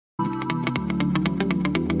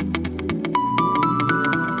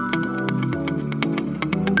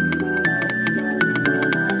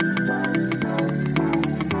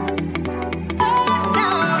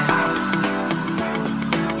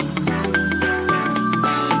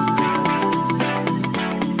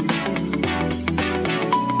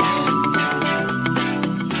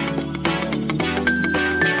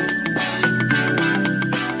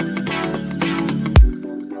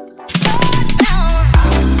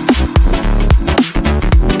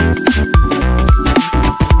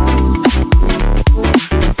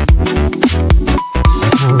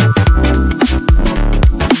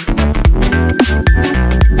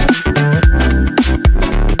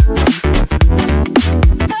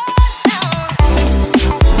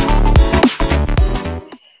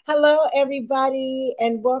everybody,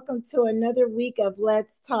 and welcome to another week of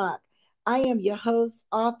Let's Talk. I am your host,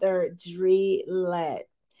 author Dre Lett.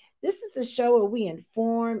 This is the show where we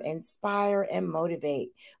inform, inspire, and motivate.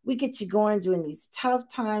 We get you going during these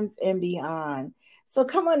tough times and beyond. So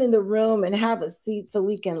come on in the room and have a seat so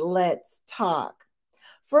we can let's talk.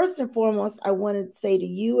 First and foremost, I want to say to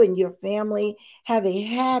you and your family, have a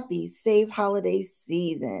happy, safe holiday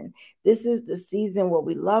season. This is the season where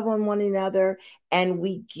we love on one another and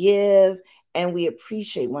we give and we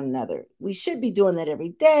appreciate one another. We should be doing that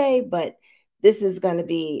every day, but this is going to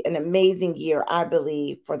be an amazing year, I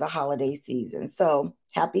believe, for the holiday season. So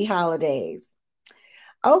happy holidays.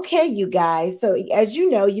 Okay, you guys. So, as you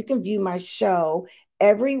know, you can view my show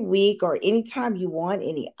every week or anytime you want,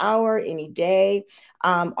 any hour, any day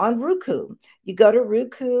on Roku. You go to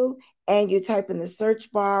Roku and you type in the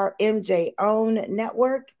search bar MJ Own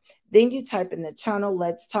Network. Then you type in the channel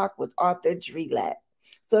Let's Talk with author Dre Lett.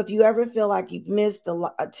 So if you ever feel like you've missed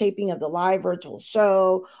a taping of the live virtual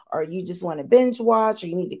show, or you just want to binge watch, or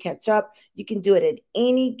you need to catch up, you can do it at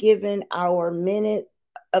any given hour, minute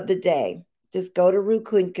of the day. Just go to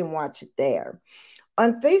Roku and you can watch it there.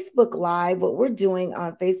 On Facebook Live, what we're doing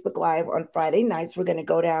on Facebook Live on Friday nights, we're going to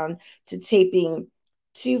go down to taping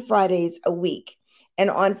 2 Fridays a week. And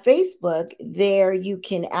on Facebook, there you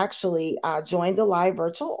can actually join the live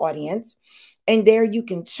virtual audience. And there you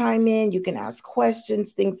can chime in, you can ask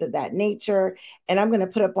questions, things of that nature. And I'm going to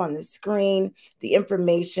put up on the screen the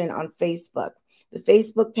information on Facebook. The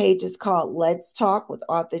Facebook page is called Let's Talk with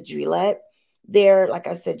author Dre Lett. There, like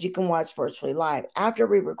I said, you can watch virtually live. After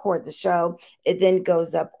we record the show, it then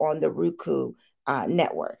goes up on the Roku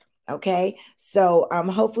network. Okay, so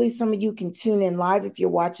hopefully some of you can tune in live if you're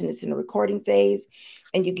watching this in the recording phase,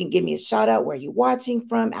 and you can give me a shout out where you're watching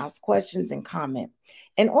from, ask questions, and comment.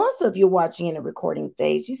 And also, if you're watching in a recording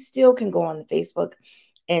phase, you still can go on the Facebook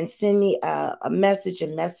and send me a message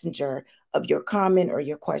in Messenger of your comment or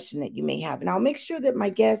your question that you may have, and I'll make sure that my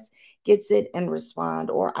guest gets it and respond,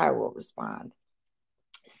 or I will respond.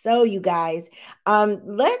 So, you guys,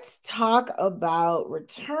 let's talk about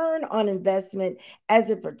return on investment as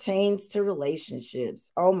it pertains to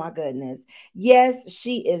relationships. Oh, my goodness. Yes,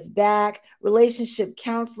 she is back. Relationship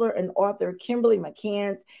counselor and author Kimberly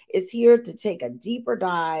McCants is here to take a deeper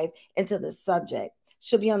dive into the subject.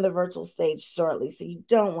 She'll be on the virtual stage shortly, so you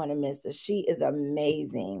don't want to miss this. She is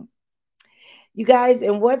amazing. You guys,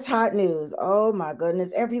 and what's hot news? Oh my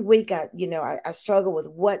goodness. Every week I struggle with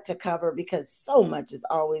what to cover because so much is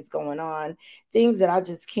always going on, things that I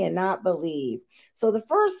just cannot believe. So the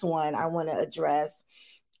first one I want to address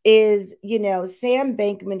is, Sam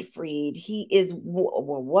Bankman-Fried. He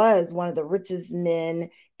was one of the richest men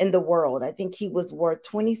in the world. I think he was worth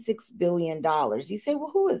 $26 billion. You say,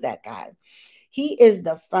 well, who is that guy? He is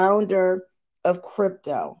the founder of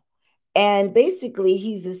crypto. And basically,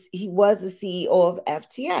 he was the CEO of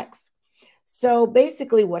FTX. So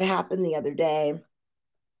basically, what happened the other day,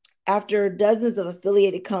 after dozens of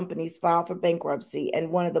affiliated companies filed for bankruptcy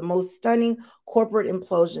and one of the most stunning corporate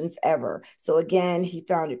implosions ever. So again, he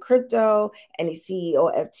founded crypto and he's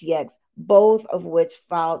CEO of FTX, both of which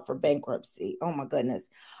filed for bankruptcy. Oh my goodness.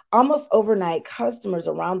 Almost overnight, customers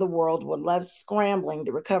around the world were left scrambling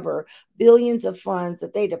to recover billions of funds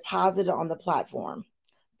that they deposited on the platform.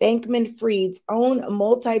 Bankman-Fried's own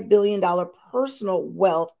multi-billion-dollar personal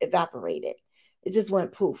wealth evaporated. It just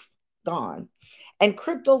went poof, gone. And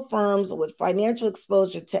crypto firms with financial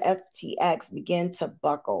exposure to FTX began to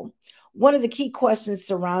buckle. One of the key questions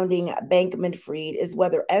surrounding Bankman-Fried is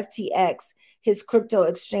whether FTX, his crypto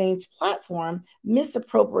exchange platform,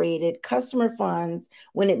 misappropriated customer funds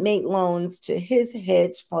when it made loans to his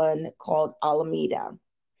hedge fund called Alameda.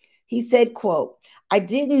 He said, quote, "I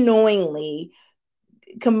didn't knowingly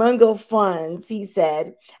commingle funds," he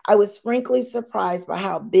said. "I was frankly surprised by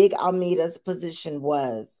how big Almeida's position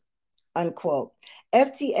was," unquote.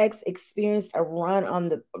 FTX experienced a run on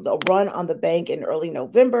the bank in early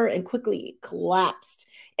November and quickly collapsed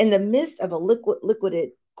in the midst of a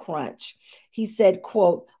liquidity crunch. He said,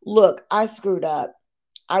 quote, "Look, I screwed up.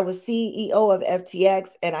 I was CEO of FTX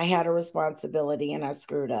and I had a responsibility and I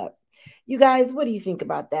screwed up." You guys, what do you think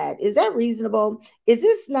about that? Is that reasonable? Is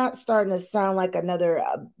this not starting to sound like another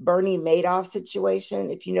Bernie Madoff situation?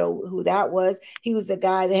 If you know who that was, he was the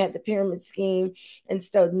guy that had the pyramid scheme and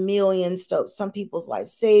stole millions, stole some people's life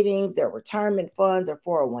savings, their retirement funds or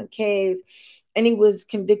 401ks. And he was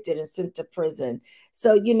convicted and sent to prison.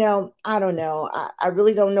 So, I don't know. I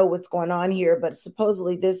really don't know what's going on here, but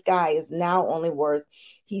supposedly this guy is now only worth,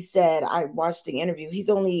 he said, I watched the interview, he's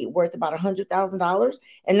only worth about $100,000,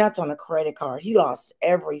 and that's on a credit card. He lost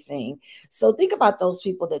everything. So think about those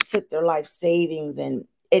people that took their life savings and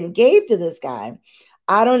and gave to this guy.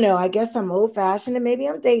 I don't know. I guess I'm old fashioned and maybe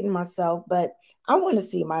I'm dating myself, but I want to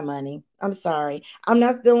see my money. I'm sorry. I'm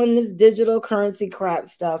not feeling this digital currency crap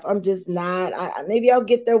stuff. I'm just not. Maybe I'll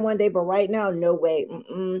get there one day, but right now, no way.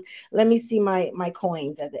 Let me see my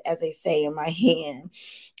coins, as they say, in my hand.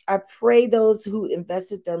 I pray those who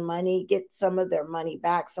invested their money get some of their money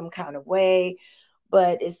back some kind of way.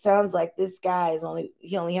 But it sounds like this guy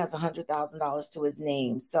he only has $100,000 to his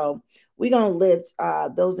name. So we're gonna lift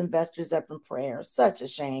those investors up in prayer. Such a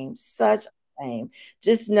shame, such a shame.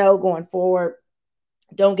 Just know going forward,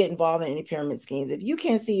 don't get involved in any pyramid schemes. If you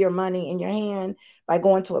can't see your money in your hand by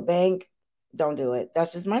going to a bank, don't do it.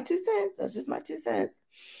 That's just my 2 cents. That's just my 2 cents.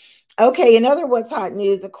 Okay, in other what's hot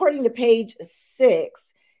news, according to page 6,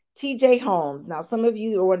 TJ Holmes. Now, some of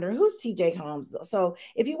you are wondering who's TJ Holmes. So,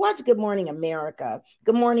 if you watch Good Morning America,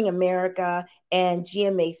 and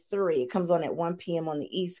GMA3, it comes on at 1 p.m. on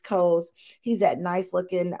the East Coast. He's that nice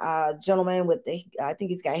looking gentleman with I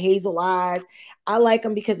think he's got hazel eyes. I like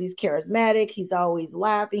him because he's charismatic. He's always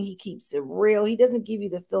laughing. He keeps it real. He doesn't give you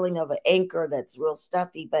the feeling of an anchor that's real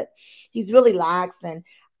stuffy, but he's really lax. And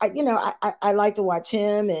I like to watch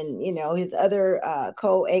him and, his other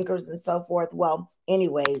co-anchors and so forth. Well,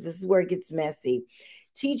 anyways, this is where it gets messy.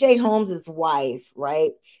 TJ Holmes' wife,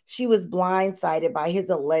 right? She was blindsided by his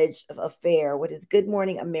alleged affair with his Good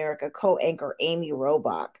Morning America co-anchor, Amy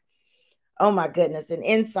Robach. Oh my goodness. An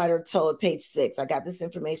insider told page 6. I got this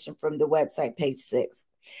information from the website, page 6.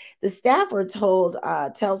 The staffer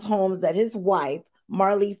tells Holmes that his wife,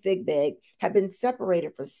 Marley Figbig, had been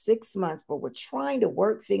separated for 6 months, but were trying to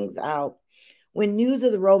work things out when news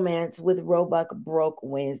of the romance with Roebuck broke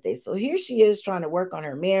Wednesday. So here she is trying to work on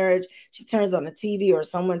her marriage. She turns on the TV or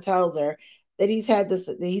someone tells her that he's having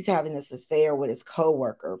this affair with his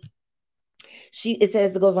coworker.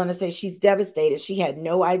 It goes on to say she's devastated. She had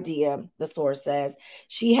no idea, the source says.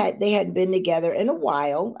 They hadn't been together in a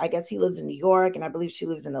while. I guess he lives in New York and I believe she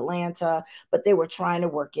lives in Atlanta, but they were trying to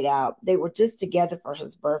work it out. They were just together for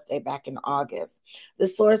his birthday back in August. The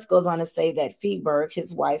source goes on to say that Figbig,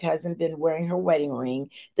 his wife, hasn't been wearing her wedding ring.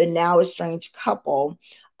 The now estranged couple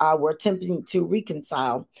were attempting to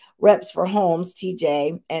reconcile. Reps for Holmes,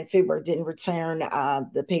 TJ, and Figbig didn't return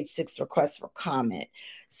the page 6 request for comment.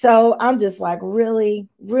 So I'm just like, really,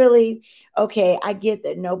 really? Okay, I get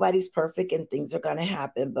that nobody's perfect and things are going to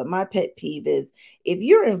happen. But my pet peeve is if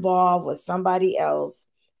you're involved with somebody else,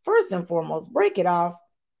 first and foremost, break it off,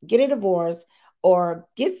 get a divorce, or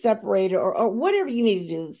get separated, or whatever you need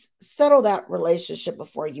to do. Settle that relationship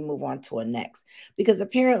before you move on to a next. Because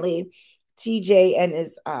apparently TJ and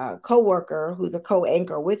his co-worker, who's a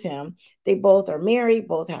co-anchor with him, they both are married,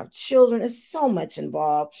 both have children. There's so much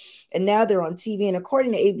involved. And now they're on TV. And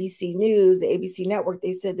according to ABC News, the ABC network,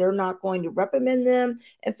 they said they're not going to reprimand them.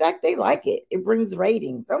 In fact, they like it. It brings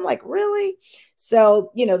ratings. I'm like, really?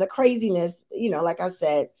 So, the craziness, like I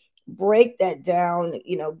said, break that down,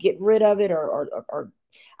 get rid of it or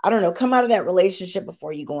I don't know, come out of that relationship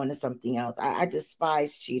before you go into something else. I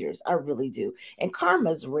despise cheaters. I really do. And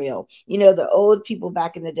karma's real. The old people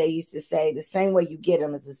back in the day used to say the same way you get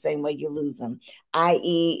them is the same way you lose them.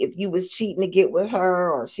 I.e., if you was cheating to get with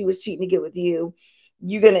her or she was cheating to get with you,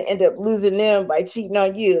 you're going to end up losing them by cheating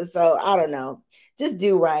on you. So I don't know. Just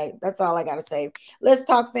do right. That's all I got to say. Let's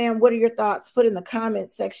talk, fam. What are your thoughts? Put in the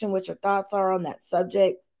comments section what your thoughts are on that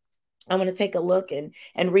subject. I'm going to take a look and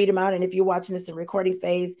read them out. And if you're watching this in recording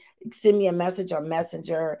phase, send me a message on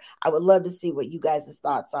Messenger. I would love to see what you guys'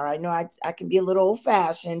 thoughts are. I know I can be a little old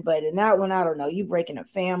fashioned, but in that one, I don't know. You breaking up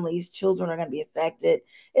families, children are going to be affected.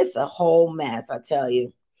 It's a whole mess, I tell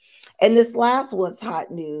you. And this last What's Hot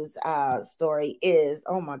News story is,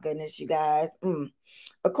 oh my goodness, you guys.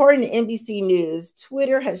 According to NBC News,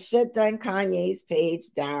 Twitter has shut down Kanye's page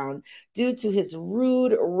down due to his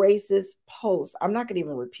rude, racist posts. I'm not going to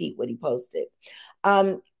even repeat what he posted.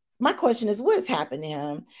 My question is, what has happened to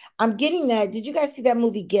him? I'm getting that. Did you guys see that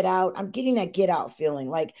movie Get Out? I'm getting that Get Out feeling.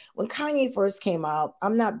 Like when Kanye first came out,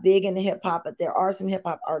 I'm not big into hip hop, but there are some hip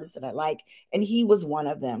hop artists that I like, and he was one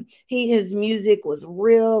of them. His music was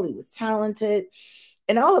real. He was talented.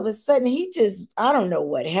 And all of a sudden, I don't know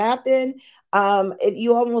what happened.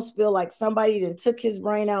 You almost feel like somebody then took his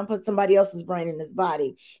brain out and put somebody else's brain in his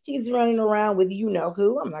body. He's running around with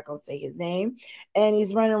who, I'm not going to say his name, and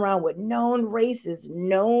he's running around with known racists,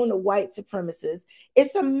 known white supremacists.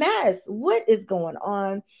 It's a mess. What is going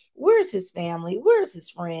on? Where's his family? Where's his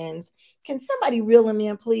friends? Can somebody reel him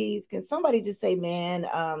in, please? Can somebody just say, man,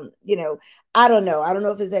 I don't know. I don't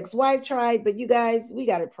know if his ex-wife tried, but you guys, we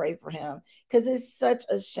got to pray for him because it's such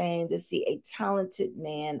a shame to see a talented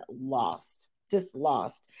man lost. just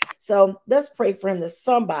lost. So let's pray for him that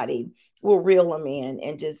somebody will reel him in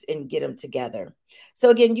and get him together. So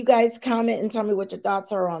again, you guys comment and tell me what your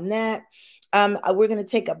thoughts are on that. We're going to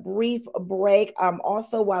take a brief break.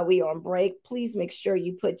 Also, while we are on break, please make sure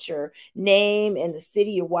you put your name and the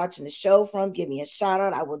city you're watching the show from. Give me a shout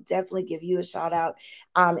out. I will definitely give you a shout out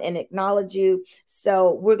and acknowledge you.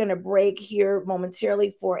 So we're going to break here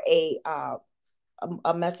momentarily for a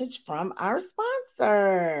message from our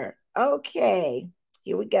sponsor. Okay,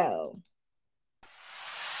 here we go.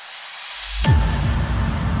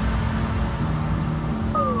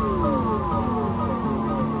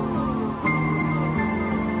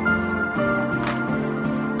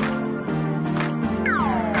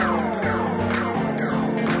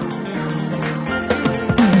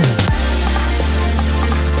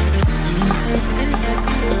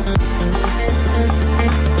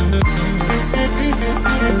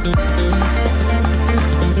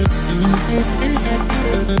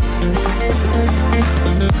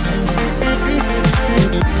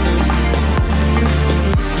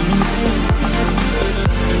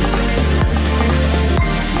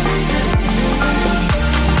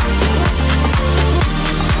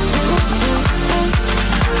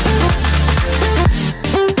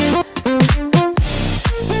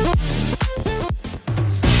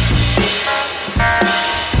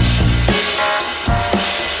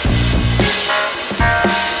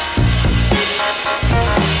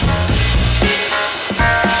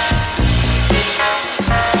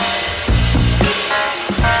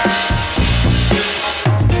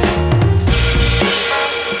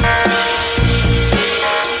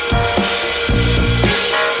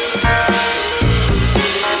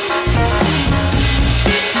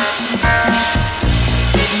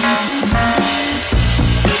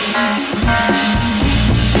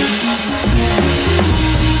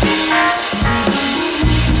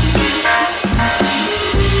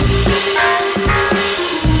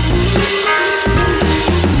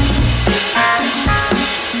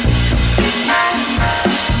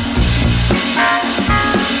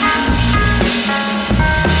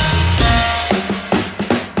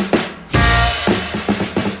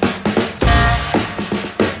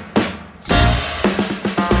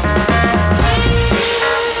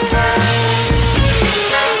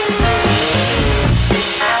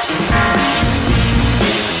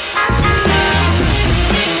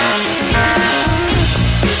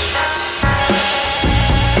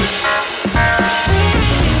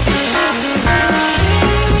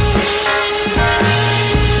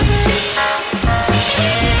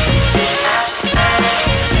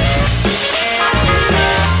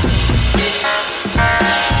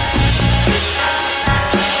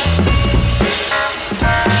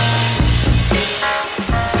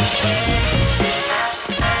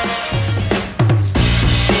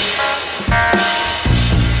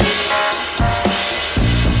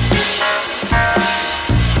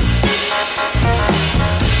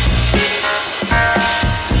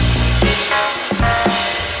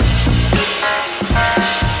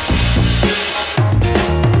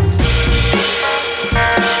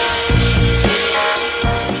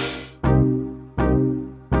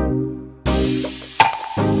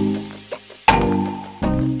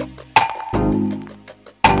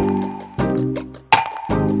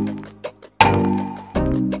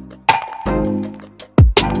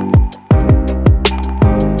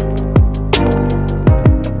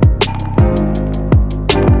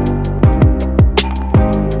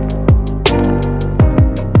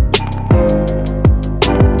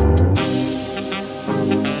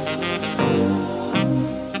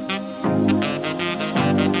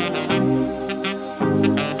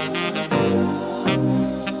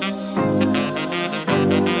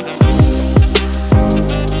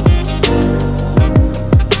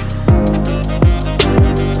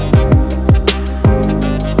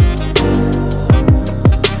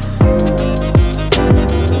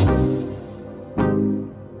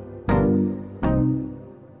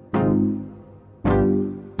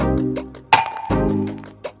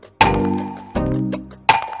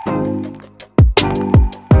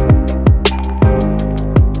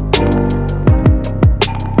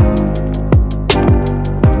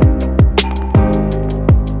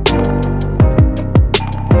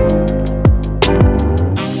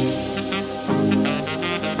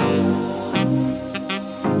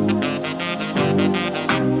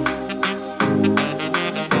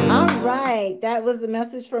 That was a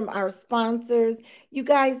message from our sponsors, You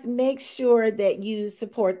guys make sure that you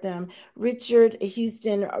support them. Richard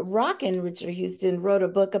Houston, Rockin' Richard Houston, wrote a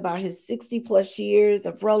book about his 60 plus years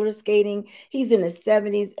of roller skating. He's in his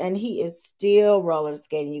 70s and he is still roller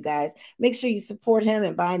skating, you guys. Make sure you support him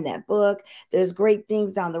and buying that book. There's great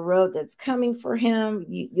things down the road that's coming for him.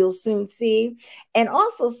 You'll soon see. And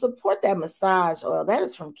also support that massage oil. That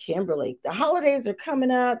is from Kimberly. The holidays are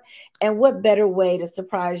coming up, and what better way to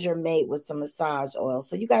surprise your mate with some massage oil?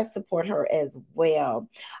 So you guys support her as well.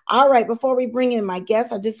 All right, before we bring in my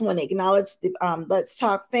guest, I just want to acknowledge the Let's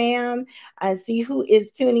Talk fam. I see who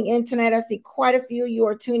is tuning in tonight. I see quite a few of you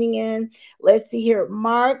are tuning in. Let's see here.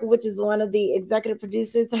 Mark, which is one of the executive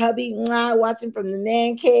producers, hubby, watching from the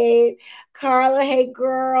man cave. Carla, hey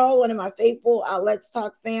girl, one of my faithful Let's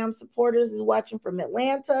Talk fam supporters is watching from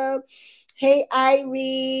Atlanta. Hey,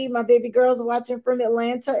 Irie, my baby girl's watching from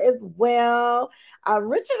Atlanta as well.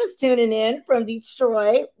 Richard is tuning in from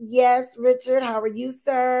Detroit. Yes, Richard, how are you,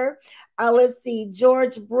 sir? Let's see.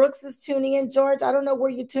 George Brooks is tuning in. George, I don't know where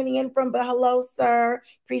you're tuning in from, but hello, sir.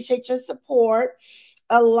 Appreciate your support.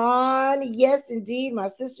 Alon, yes, indeed. My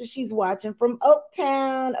sister, she's watching from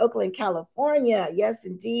Oaktown, Oakland, California. Yes,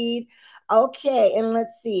 indeed. Okay, and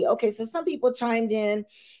let's see. Okay, so some people chimed in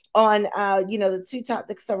on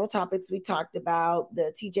the several topics we talked about,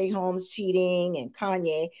 the TJ Holmes cheating and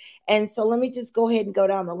Kanye. And so let me just go ahead and go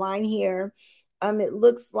down the line here. It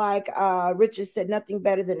looks like Richard said nothing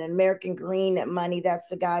better than American Green money. That's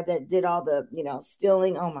the guy that did all the,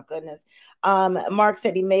 stealing. Oh my goodness. Mark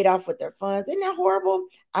said he made off with their funds. Isn't that horrible?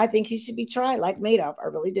 I think he should be tried like Madoff. I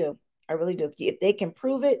really do. I really do. If they can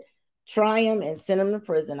prove it, try him and send him to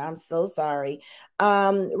prison. I'm so sorry.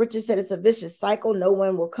 Richard said it's a vicious cycle. No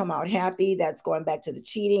one will come out happy. That's going back to the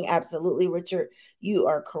cheating. Absolutely, Richard. You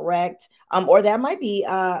are correct. Or that might be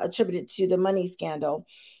attributed to the money scandal.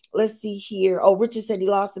 Let's see here. Oh, Richard said he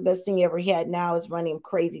lost the best thing he ever had. Now is running him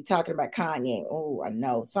crazy talking about Kanye. Oh, I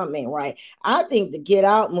know something ain't right. I think the Get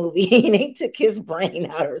Out movie, they took his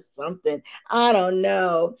brain out or something. I don't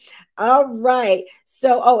know. All right.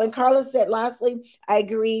 So, and Carla said, lastly, I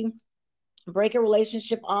agree. Break a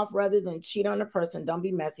relationship off rather than cheat on a person. Don't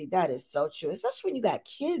be messy. That is so true, especially when you got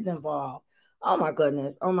kids involved. Oh my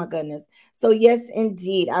goodness. Oh my goodness. So yes,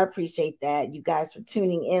 indeed. I appreciate that. You guys for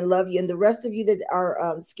tuning in. Love you. And the rest of you that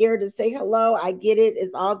are scared to say hello, I get it.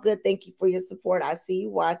 It's all good. Thank you for your support. I see you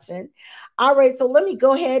watching. All right. So let me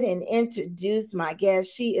go ahead and introduce my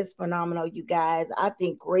guest. She is phenomenal, you guys. I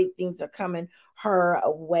think great things are coming her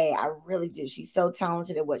way. I really do. She's so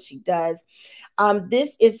talented at what she does.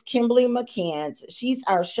 This is Kimberly McCants. She's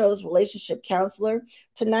our show's relationship counselor.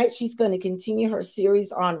 Tonight, she's going to continue her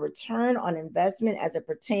series on return on investment as it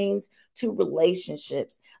pertains to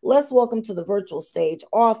relationships. Let's welcome to the virtual stage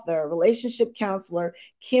author, relationship counselor,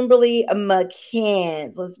 Kimberly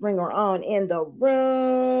McCants. Let's bring her on in the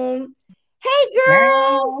room. Hey,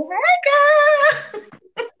 girl. Hey, girl.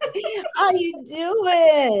 How you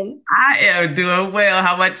doing? I am doing well.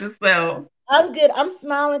 How about yourself? I'm good. I'm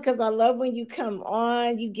smiling because I love when you come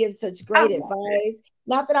on. You give such I great love it. advice.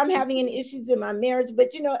 Not that I'm having any issues in my marriage, but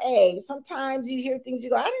hey, sometimes you hear things you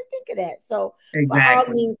go, I didn't think of that. So, by all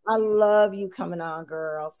Exactly. means, I love you coming on,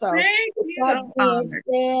 girl. So, Thank with you. that I'm being honored.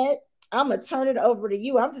 said, I'm gonna turn it over to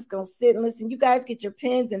you. I'm just gonna sit and listen. You guys get your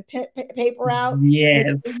pens and paper out. Make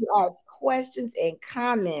sure Yes, you ask questions and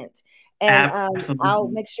comment, and I'll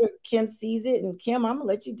absolutely. make sure Kim sees it. And Kim, I'm gonna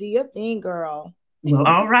let you do your thing, girl. Well,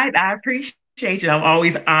 all right. I appreciate you. I'm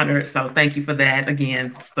always honored. So thank you for that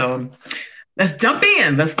again. So let's jump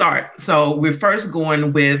in. Let's start. So we're first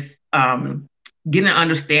going with getting an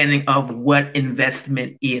understanding of what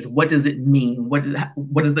investment is. What does it mean? What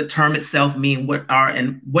does the term itself mean?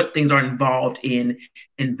 What things are involved in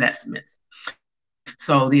investments?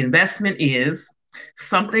 So the investment is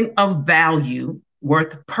something of value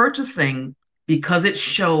worth purchasing because it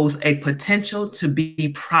shows a potential to be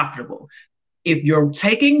profitable. If you're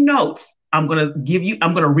taking notes, I'm going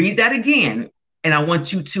to read that again. And I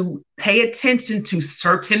want you to pay attention to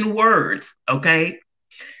certain words, okay?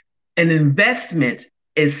 An investment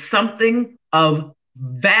is something of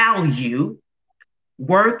value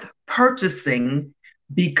worth purchasing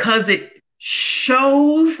because it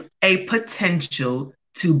shows a potential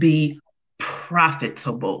to be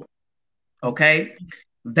profitable. Okay?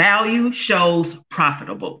 Value shows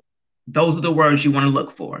profitable. Those are the words you want to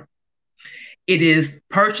look for. It is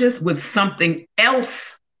purchased with something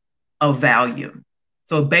else of value.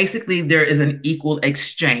 So basically, there is an equal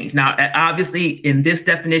exchange. Now, obviously, in this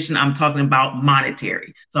definition, I'm talking about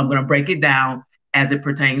monetary. So I'm going to break it down as it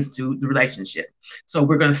pertains to the relationship. So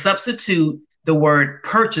we're going to substitute the word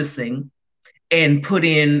purchasing and put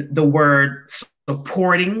in the word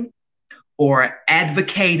supporting or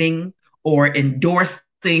advocating or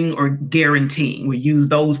endorsing or guaranteeing. We use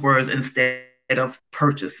those words instead of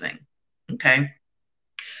purchasing. Okay.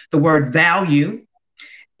 The word value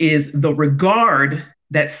is the regard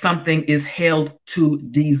that something is held to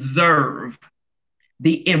deserve,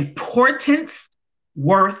 the importance,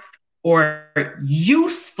 worth, or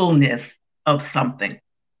usefulness of something.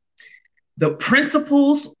 The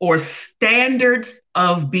principles or standards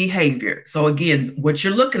of behavior. So, again, what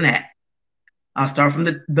you're looking at, I'll start from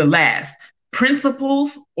the last.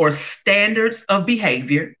 Principles or standards of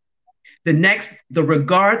behavior. The next, the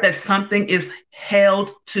regard that something is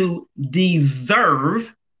held to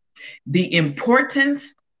deserve, the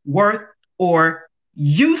importance, worth, or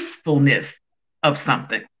usefulness of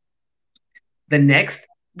something. The next,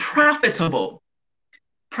 profitable.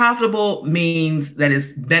 Profitable means that it's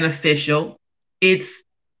beneficial, it's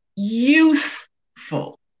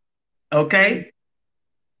useful. Okay?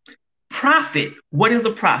 Profit. What is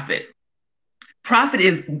a profit? Profit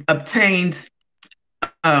is obtained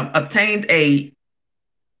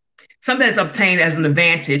something that's obtained as an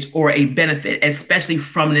advantage or a benefit, especially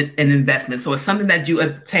from an investment. So it's something that you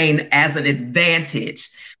obtain as an advantage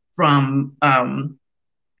from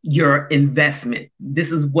your investment.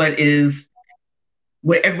 This is what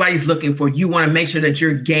everybody's looking for. You want to make sure that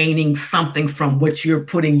you're gaining something from what you're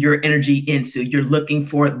putting your energy into. You're looking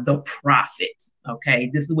for the profit. Okay.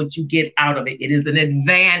 This is what you get out of it. It is an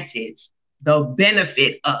advantage, the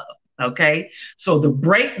benefit of. Okay. So the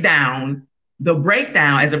breakdown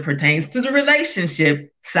as it pertains to the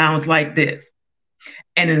relationship sounds like this.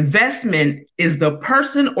 An investment is the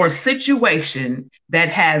person or situation that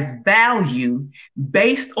has value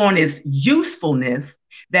based on its usefulness,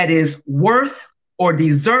 that is worth or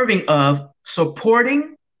deserving of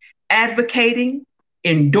supporting, advocating,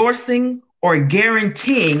 endorsing, or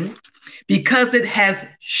guaranteeing because it has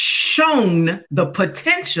shown the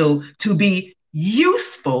potential to be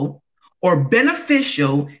useful or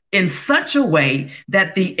beneficial in such a way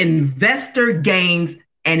that the investor gains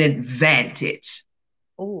an advantage.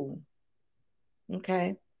 Oh,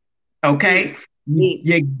 okay. Okay. Deep.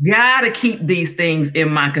 You gotta keep these things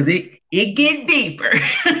in mind because it gets deeper.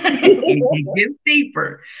 It gets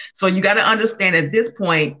deeper. So you got to understand at this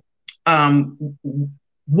point,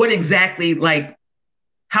 what exactly, like,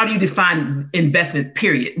 how do you define investment,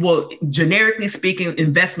 period? Well, generically speaking,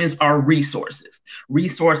 investments are resources.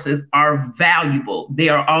 Resources are valuable. They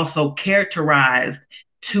are also characterized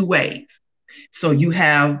two ways. So you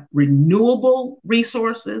have renewable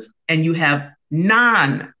resources and you have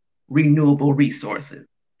non-renewable resources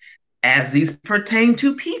as these pertain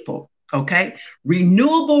to people. Okay.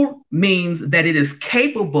 Renewable means that it is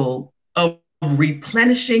capable of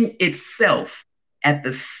replenishing itself at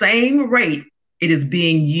the same rate it is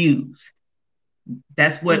being used.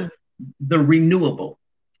 That's what the renewable.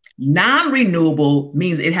 Non-renewable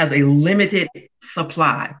means it has a limited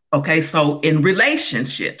supply. Okay. So in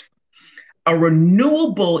relationships, a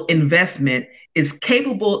renewable investment is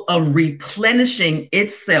capable of replenishing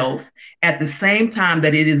itself at the same time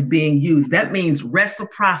that it is being used. That means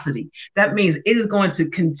reciprocity. That means it is going to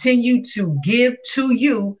continue to give to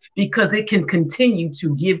you because it can continue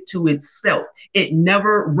to give to itself. It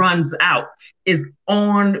never runs out. It's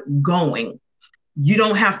ongoing. You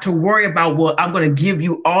don't have to worry about, well, I'm going to give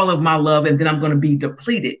you all of my love and then I'm going to be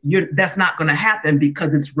depleted. That's not going to happen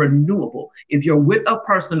because it's renewable. If you're with a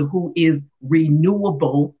person who is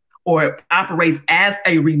renewable or operates as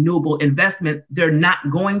a renewable investment, they're not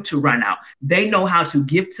going to run out. They know how to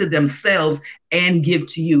give to themselves and give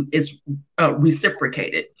to you. It's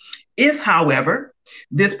reciprocated. If, however,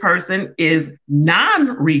 this person is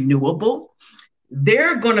non-renewable,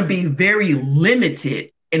 they're going to be very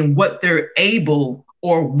limited in what they're able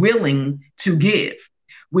or willing to give,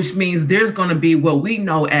 which means there's going to be what we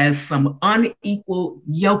know as some unequal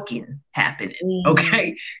yoking happening.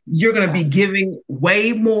 Okay. You're going to be giving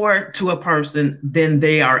way more to a person than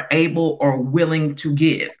they are able or willing to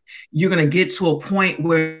give. You're going to get to a point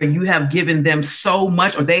where you have given them so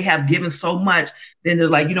much, or they have given so much, then they're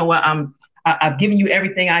like, you know what, I've given you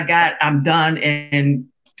everything I got. I'm done. And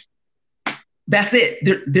that's it.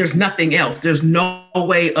 There's nothing else. There's no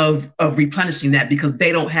way of replenishing that because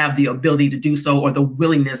they don't have the ability to do so or the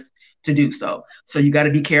willingness to do so. So you got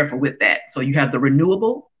to be careful with that. So you have the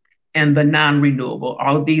renewable and the non-renewable.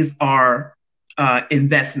 All of these are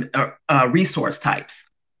investment resource types.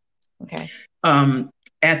 Okay.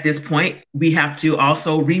 At this point, we have to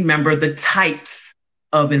also remember the types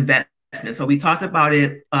of investment. So we talked about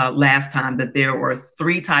it last time that there were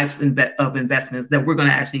three types of investments that we're going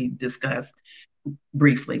to actually discuss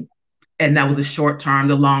briefly. And that was the short term,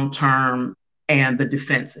 the long term, and the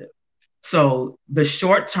defensive. So the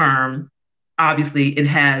short term, obviously, it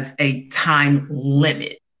has a time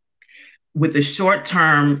limit. With the short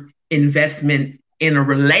term investment in a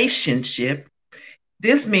relationship,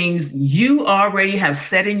 this means you already have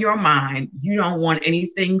set in your mind you don't want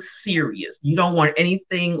anything serious. You don't want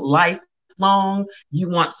anything lifelong. You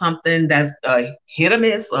want something that's hit or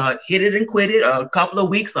miss, hit it and quit it, a couple of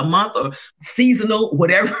weeks, a month, or seasonal,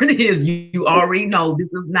 whatever it is. You already know this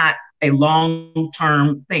is not a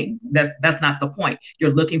long-term thing. That's not the point.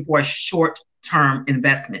 You're looking for a short-term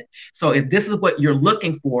investment. So if this is what you're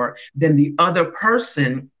looking for, then the other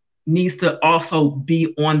person needs to also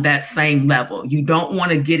be on that same level. You don't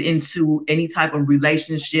want to get into any type of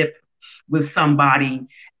relationship with somebody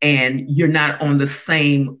and you're not on the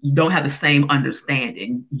same, you don't have the same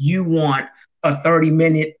understanding. You want a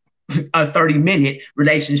 30-minute a 30-minute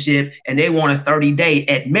relationship and they want a 30-day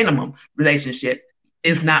at minimum relationship.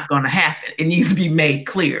 It's not going to happen. It needs to be made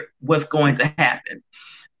clear what's going to happen.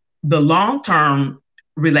 The long-term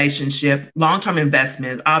relationship, long-term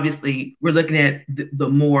investments, obviously we're looking at the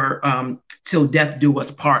more till death do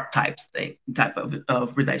us part type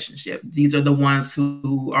of relationship. These are the ones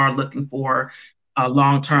who are looking for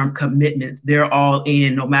long-term commitments. They're all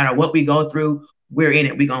in. No matter what we go through, we're in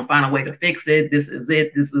it. We're going to find a way to fix it. This is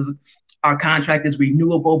it. This is our contract is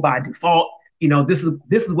renewable by default. This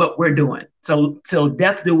is what we're doing. So till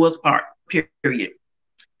death do us part, period.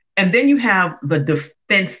 And then you have the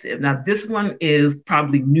defensive. Now, this one is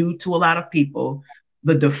probably new to a lot of people.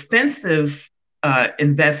 The defensive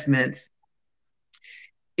investments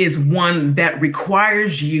is one that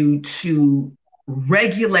requires you to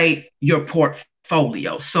regulate your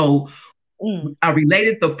portfolio. So I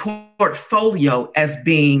related the portfolio as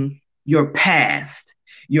being your past,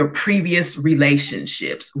 your previous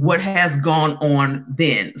relationships, what has gone on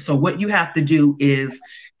then. So what you have to do is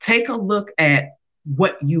take a look at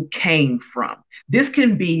what you came from. This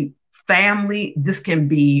can be family, this can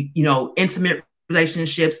be, intimate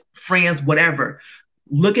relationships, friends, whatever.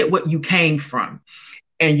 Look at what you came from.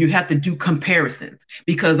 And you have to do comparisons,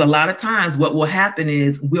 because a lot of times what will happen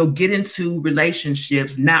is we'll get into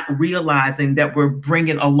relationships not realizing that we're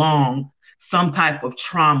bringing along some type of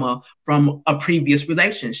trauma from a previous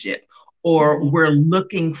relationship, or we're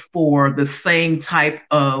looking for the same type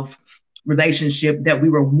of relationship that we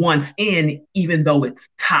were once in, even though it's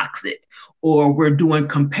toxic, or we're doing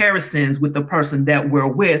comparisons with the person that we're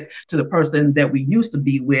with to the person that we used to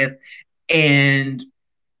be with. And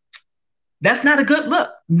that's not a good look.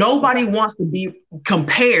 Nobody wants to be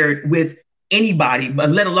compared with anybody, but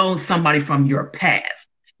let alone somebody from your past.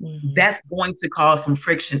 That's going to cause some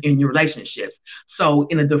friction in your relationships. So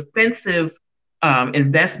in a defensive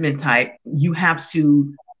investment type, you have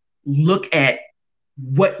to look at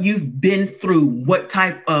what you've been through, what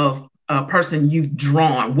type of person you've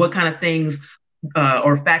drawn, what kind of things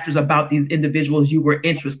or factors about these individuals you were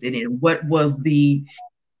interested in, what was the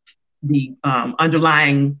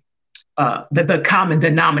underlying the common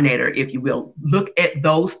denominator, if you will. Look at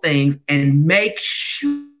those things and make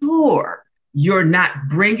sure you're not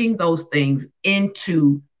bringing those things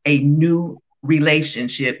into a new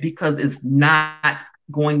relationship, because it's not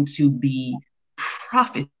going to be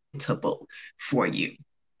profitable for you.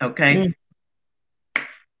 Okay.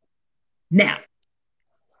 Now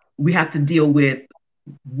we have to deal with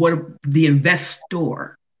what the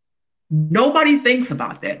investor. Nobody thinks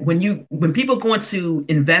about that. When people go into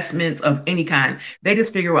investments of any kind, they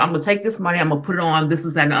just figure, well, I'm going to take this money, I'm going to put it on this,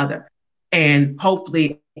 that, and the other, and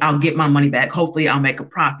hopefully I'll get my money back. Hopefully I'll make a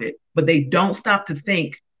profit. But they don't stop to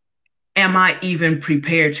think, am I even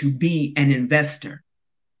prepared to be an investor?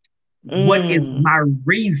 What is my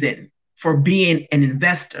reason for being an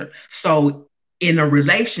investor? So in a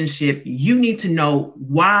relationship, you need to know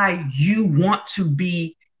why you want to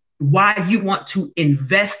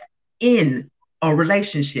invest in a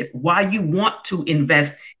relationship, why you want to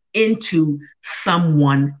invest into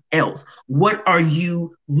someone else. What are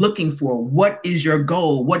you looking for? What is your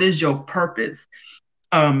goal? What is your purpose?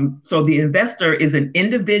 So the investor is an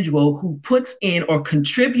individual who puts in or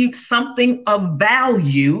contributes something of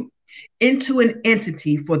value into an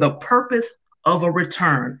entity for the purpose of a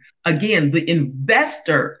return. Again, the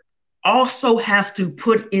investor also has to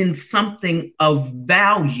put in something of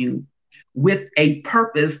value with a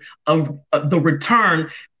purpose of the return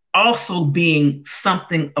also being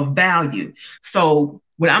something of value. So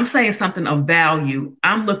when I'm saying something of value,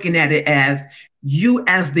 I'm looking at it as you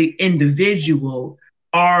as the individual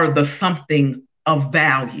are the something of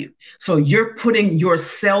value. So you're putting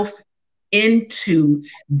yourself into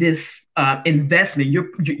this investment.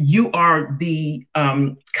 You are the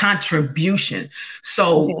contribution.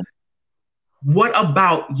 So What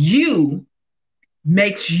about you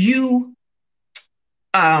makes you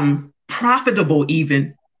profitable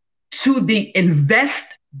even to the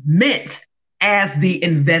investment as the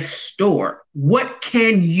investor? What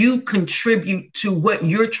can you contribute to what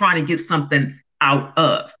you're trying to get something out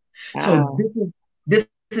of? So Wow. this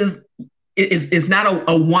is it's not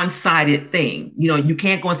a one-sided thing. You know, you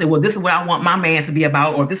can't go and say, well, this is what I want my man to be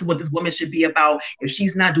about, or this is what this woman should be about. If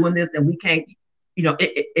she's not doing this, then we can't, you know,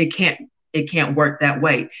 it can't work that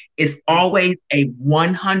way. It's always a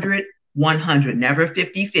 100, 100, never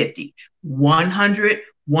 50-50. 100,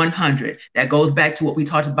 100. That goes back to what we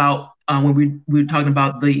talked about when we were talking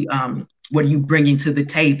about the what are you bringing to the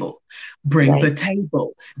table? Bring Right. the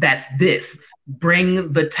table. That's this.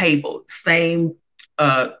 Bring the table. Same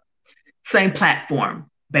platform,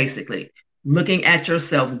 basically. Looking at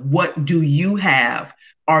yourself, what do you have?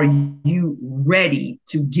 Are you ready to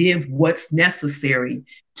give what's necessary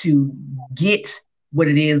to get what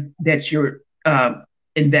it is that you're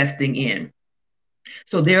investing in?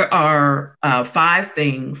 So there are 5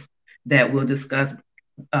 things that we'll discuss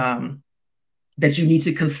um, that you need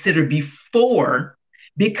to consider before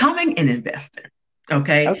becoming an investor.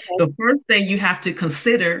 Okay. Okay. The first thing you have to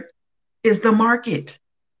consider is the market.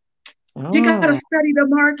 You got to Oh. study the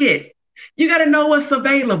market. You got to know what's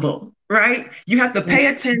available, right? You have to Mm. pay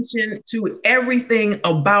attention to everything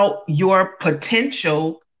about your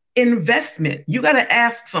potential investment. You got to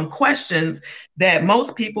ask some questions that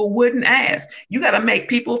most people wouldn't ask. You got to make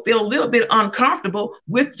people feel a little bit uncomfortable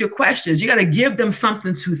with your questions. You got to give them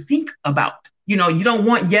something to think about. You know, you don't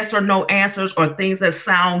want yes or no answers or things that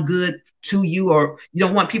sound good to you, or you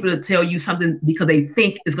don't want people to tell you something because they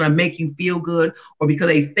think it's going to make you feel good or because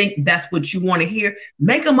they think that's what you want to hear.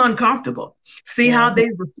 Make them uncomfortable. See Yeah. how they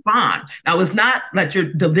respond. Now, it's not like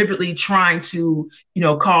you're deliberately trying to, you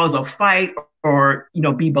know, cause a fight or, you know, be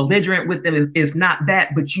belligerent with them. It's not that,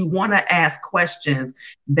 but you want to ask questions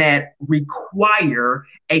that require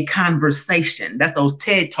a conversation. That's those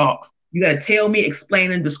TED Talks. You got to tell me,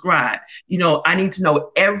 explain, and describe. You know, I need to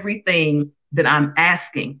know everything that I'm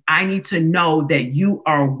asking. I need to know that you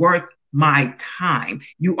are worth my time.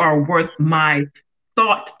 You are worth my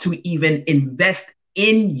thought to even invest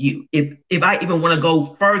in you. If I even want to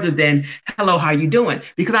go further than hello, how you doing?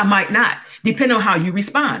 Because I might not, depending on how you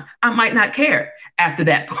respond. I might not care after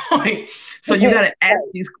that point. So you got to ask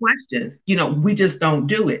Right. these questions. You know, we just don't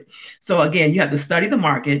do it. So again, you have to study the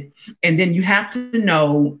market, and then you have to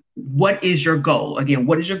know what is your goal. Again,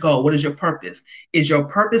 what is your goal? What is your purpose? Is your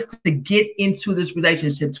purpose to get into this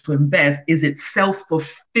relationship to invest? Is it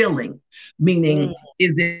self-fulfilling? Mm. Meaning,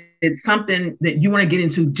 is it something that you want to get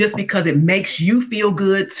into just because it makes you feel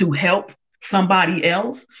good to help somebody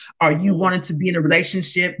else? Are you Mm. wanting to be in a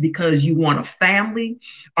relationship because you want a family?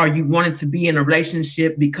 Are you wanting to be in a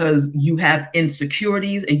relationship because you have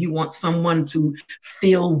insecurities and you want someone to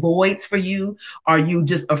fill voids for you? Are you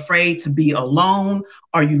just afraid to be alone?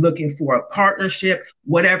 Are you looking for a partnership?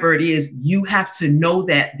 Whatever it is, you have to know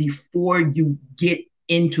that before you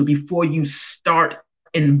start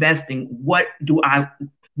investing. What do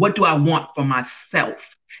I want for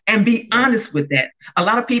myself? And be Right. honest with that. A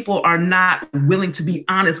lot of people are not willing to be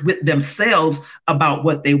honest with themselves about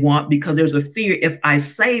what they want because there's a fear, if I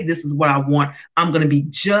say this is what I want, I'm going to be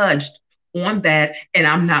judged on that and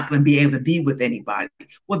I'm not going to be able to be with anybody.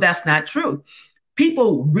 Well, that's not true.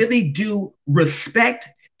 People really do respect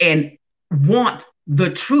and want the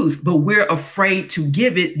truth, but we're afraid to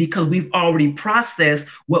give it because we've already processed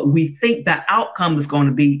what we think the outcome is going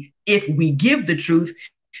to be if we give the truth.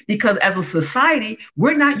 Because as a society,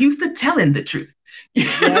 we're not used to telling the truth.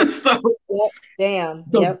 Yep. so, Yep. Damn.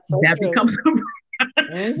 so Yep. So true.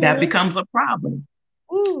 that Mm-hmm. becomes a problem.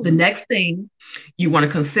 Ooh. The next thing you want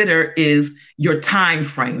to consider is your time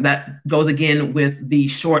frame. That goes again with the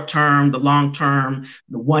short term, the long term,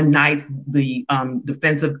 the one night, the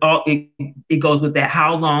defensive. It goes with that.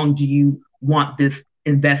 How long do you want this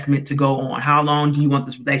investment to go on? How long do you want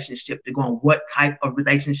this relationship to go on? What type of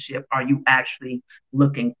relationship are you actually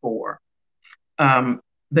looking for? Um,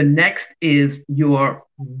 the next is your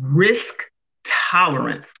risk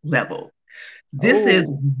tolerance level. This is,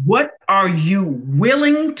 Oh. what are you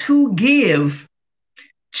willing to give,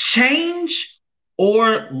 change,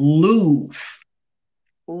 or lose?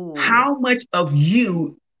 Ooh. How much of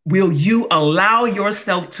you will you allow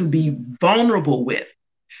yourself to be vulnerable with?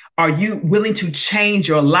 Are you willing to change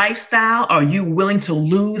your lifestyle? Are you willing to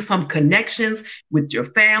lose some connections with your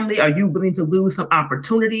family? Are you willing to lose some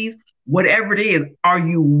opportunities? Whatever it is, are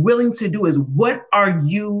you willing to do? Is what are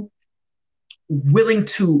you willing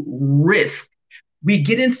to risk? We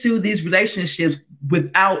get into these relationships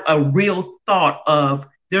without a real thought of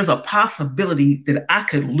there's a possibility that I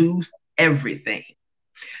could lose everything.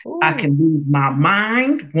 I Ooh. can lose my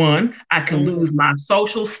mind, one. I can Mm. lose my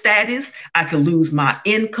social status. I can lose my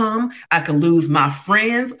income. I can lose my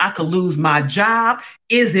friends. I can lose my job.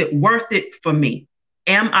 Is it worth it for me?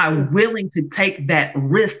 Am I Mm. willing to take that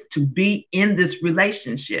risk to be in this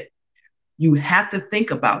relationship? You have to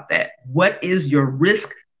think about that. What is your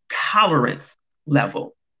risk tolerance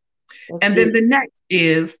level? That's And then deep. the next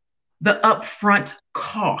is the upfront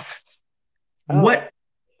costs. Oh. What,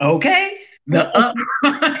 okay? The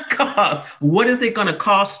upfront cost. What is it going to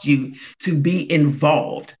cost you to be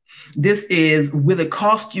involved? This is, will it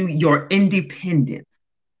cost you your independence?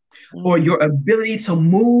 Or Mm. your ability to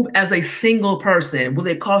move as a single person? Will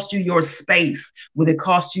it cost you your space? Will it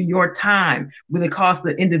cost you your time? Will it cost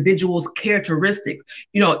the individual's characteristics?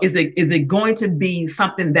 Is it going to be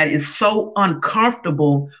something that is so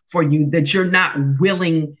uncomfortable for you that you're not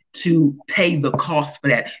willing to pay the cost for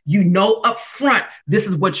that? You know up front, this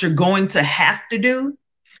is what you're going to have to do.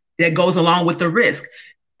 That goes along with the risk.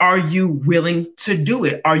 Are you willing to do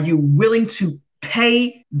it? Are you willing to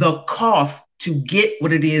pay the cost to get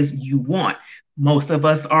what it is you want? Most of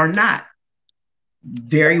us are not.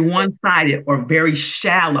 Very Gotcha. one sided or very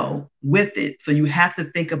shallow with it. So you have to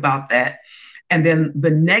think about that. And then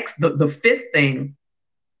the fifth thing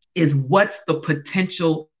is, what's the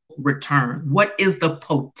potential return? What is the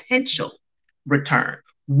potential return?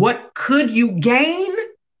 What could you gain,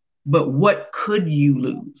 but what could you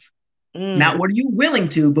lose? Not Mm. what are you willing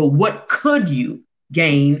to, but what could you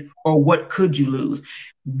gain or what could you lose?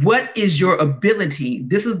 What is your ability?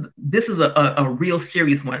 This is a real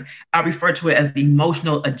serious one. I refer to it as the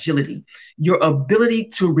emotional agility. Your ability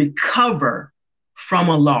to recover from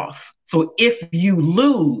a loss. So if you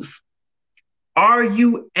lose, are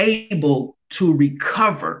you able to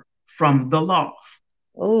recover from the loss?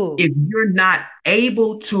 Ooh. If you're not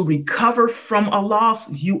able to recover from a loss,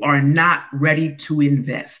 you are not ready to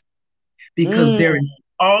invest, because Mm. there is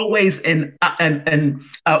always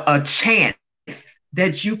a chance that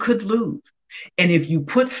you could lose. And if you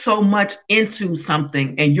put so much into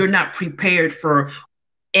something and you're not prepared for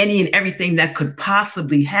any and everything that could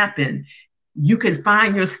possibly happen, you can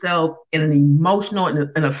find yourself in an emotional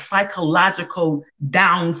and a psychological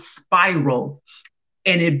down spiral,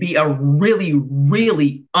 and it'd be a really,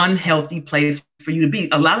 really unhealthy place for you to be. A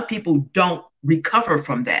lot of people don't recover from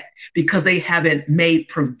that because they haven't made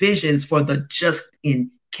provisions for the just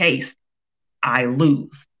in case I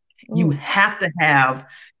lose. You Mm. have to have,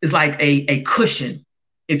 it's like a cushion,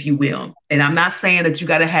 if you will. And I'm not saying that you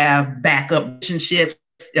got to have backup relationships.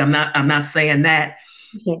 I'm not saying that,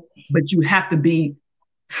 but you have to be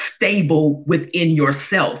stable within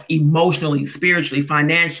yourself, emotionally, spiritually,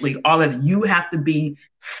 financially, all of it. You have to be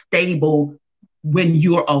stable when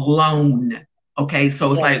you're alone. Okay.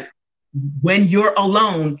 So it's Yeah. like, when you're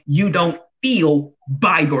alone, you don't feel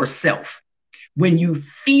by yourself. When you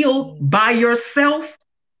feel Mm. by yourself,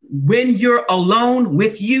 when you're alone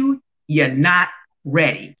with you, you're not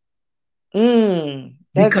ready, Mm.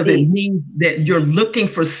 That's because it deep. means that you're looking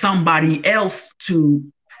for somebody else to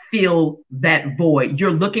fill that void.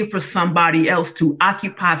 You're looking for somebody else to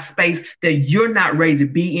occupy space that you're not ready to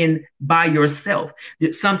be in by yourself.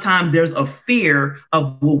 That sometimes there's a fear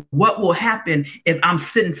of, well, what will happen if I'm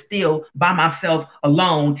sitting still by myself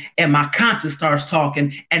alone and my conscience starts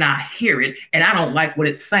talking and I hear it and I don't like what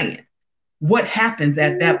it's saying? What happens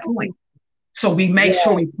at that Ooh. point? So we make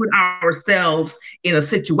sure we Yes. put ourselves in a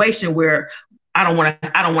situation where I don't want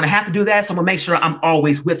to have to do that. So I'm gonna make sure I'm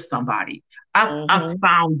always with somebody. I've Mm-hmm.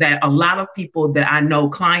 found that a lot of people that I know,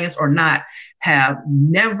 clients or not, have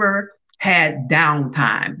never had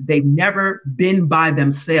downtime. They've never been by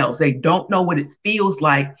themselves. They don't know what it feels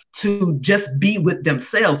like to just be with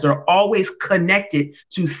themselves. They're always connected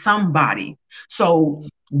to somebody. So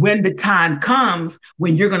when the time comes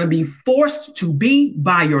when you're going to be forced to be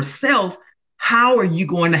by yourself, how are you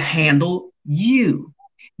going to handle you?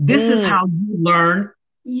 This is Mm. how you learn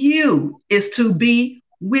you, is to be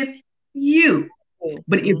with you.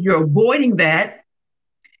 But if Mm-hmm. you're avoiding that,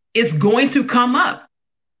 it's going to come up.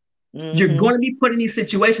 You're Mm-hmm. going to be put in these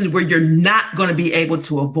situations where you're not going to be able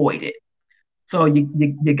to avoid it. So you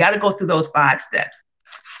got to go through those 5 steps.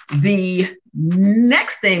 The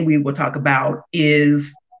next thing we will talk about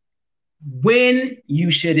is when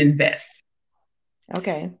you should invest.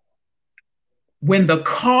 Okay. When the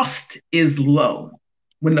cost is low,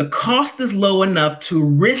 when the cost is low enough to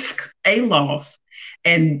risk a loss,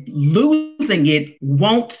 and losing it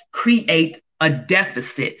won't create a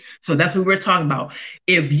deficit. So that's what we're talking about.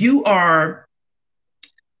 If you are,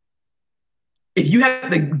 if you have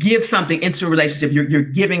to give something into a relationship, you're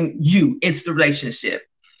giving you into the relationship.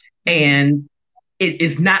 And it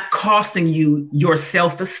is not costing you your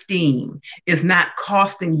self-esteem. It's not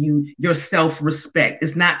costing you your self-respect.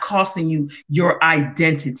 It's not costing you your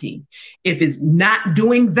identity. If it's not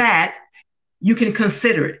doing that, you can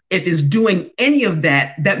consider it. If it's doing any of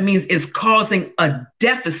that, that means it's causing a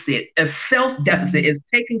deficit, a self deficit. It's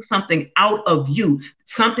taking something out of you.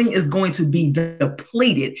 Something is going to be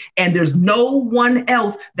depleted, and there's no one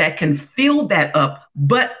else that can fill that up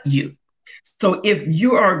but you. So if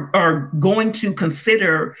you are going to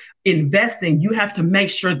consider investing, you have to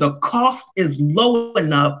make sure the cost is low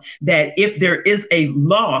enough that if there is a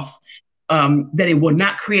loss, that it will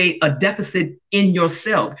not create a deficit in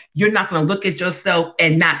yourself. You're not going to look at yourself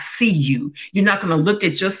and not see you. You're not going to look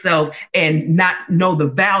at yourself and not know the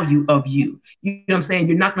value of you. You know what I'm saying?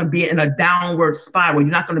 You're not going to be in a downward spiral.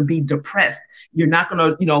 You're not going to be depressed. You're not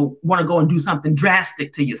going to, want to go and do something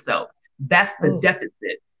drastic to yourself. That's the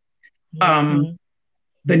deficit.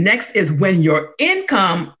 The next is when your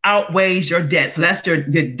income outweighs your debt. So that's your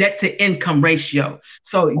debt to income ratio.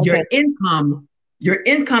 So your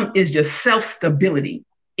income is your self-stability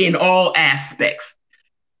in all aspects.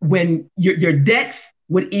 When your debts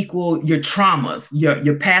would equal your traumas,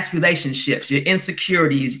 your past relationships, your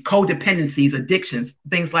insecurities, codependencies, addictions,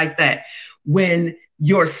 things like that. When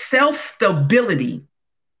your self-stability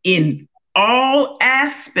in all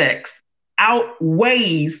aspects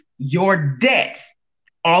outweighs your debts,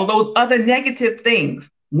 all those other negative things,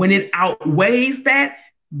 when it outweighs that,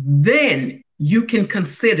 then you can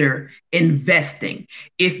consider investing.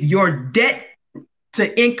 If your debt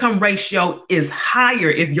to income ratio is higher,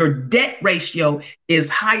 if your debt ratio is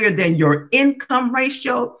higher than your income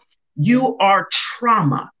ratio, you are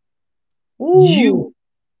trauma. Ooh. You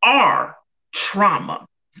are trauma.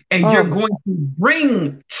 And you're going to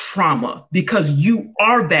bring trauma because you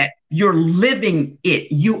are that. You're living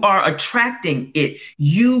it. You are attracting it.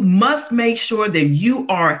 You must make sure that you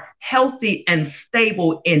are healthy and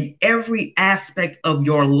stable in every aspect of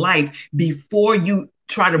your life before you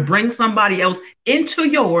try to bring somebody else into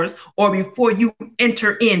yours or before you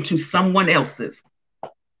enter into someone else's.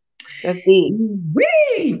 That's deep.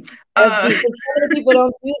 That's deep. So many people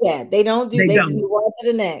don't do that. They don't. They just move on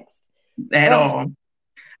to the next. At all.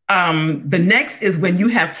 The next is when you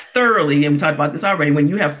have thoroughly, and we talked about this already, when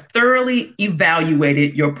you have thoroughly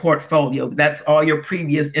evaluated your portfolio, that's all your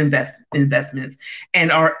previous investments,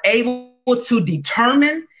 and are able to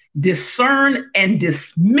determine, discern, and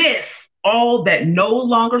dismiss all that no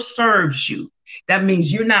longer serves you. That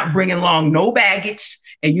means you're not bringing along no baggage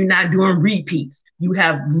and you're not doing repeats. You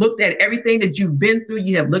have looked at everything that you've been through.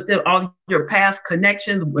 You have looked at all your past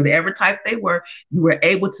connections, whatever type they were. You were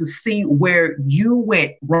able to see where you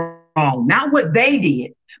went wrong, not what they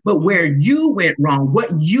did, but where you went wrong,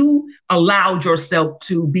 what you allowed yourself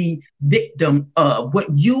to be victim of,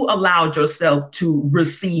 what you allowed yourself to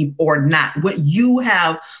receive or not, what you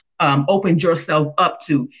have opened yourself up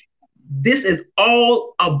to. This is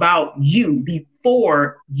all about you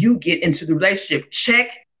before you get into the relationship. Check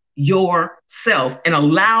yourself and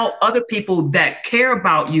allow other people that care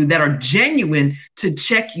about you, that are genuine, to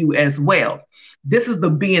check you as well. This is the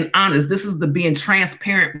being honest. This is the being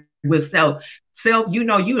transparent with self. Self, you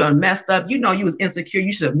done messed up. You was insecure.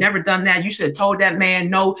 You should have never done that. You should have told that man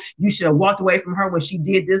no. You should have walked away from her when she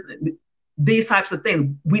did this. These types of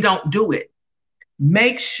things. We don't do it.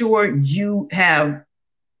 Make sure you have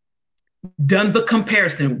done the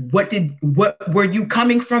comparison. What were you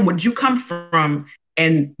coming from? Where did you come from?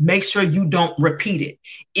 And make sure you don't repeat it.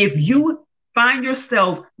 If you find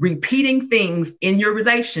yourself repeating things in your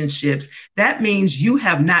relationships, that means you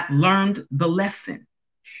have not learned the lesson.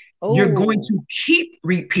 Oh. You're going to keep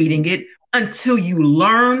repeating it until you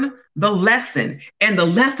learn the lesson. And the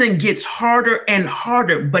lesson gets harder and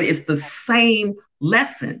harder, but it's the same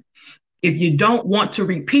lesson. If you don't want to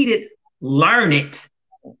repeat it, learn it.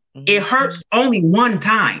 It hurts only one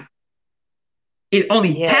time. It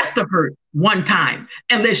only has to hurt one time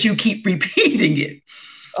unless you keep repeating it.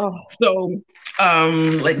 Oh. So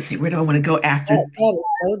let's see, where do I want to go after? That is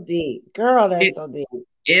so deep. Girl, that's so deep.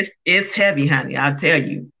 It's heavy, honey, I'll tell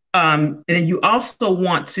you. And you also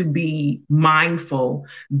want to be mindful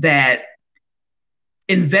that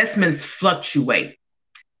investments fluctuate.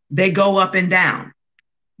 They go up and down.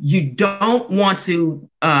 You don't want to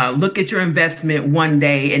look at your investment one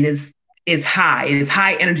day and it's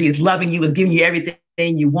high energy, it's loving you, it's giving you everything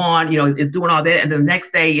you want, it's doing all that, and the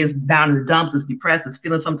next day is down in the dumps, it's depressed, it's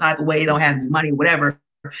feeling some type of way, you don't have any money, whatever,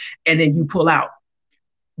 and then you pull out.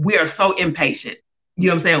 We are so impatient. You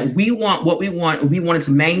know what I'm saying? We want what we want. We want it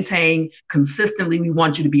to maintain consistently. We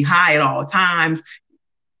want you to be high at all times.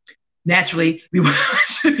 naturally we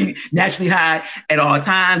should be naturally high at all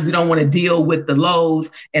times. We don't want to deal with the lows.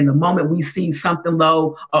 And the moment we see something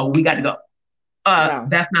low, oh, we got to go. No.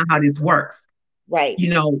 That's not how this works. Right.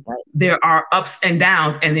 You know, Right. there are ups and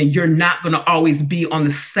downs, and then you're not going to always be on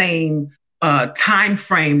the same time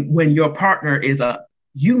frame when your partner is up.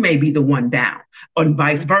 You may be the one down, or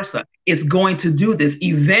vice versa. It's going to do this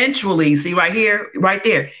eventually. See right here, right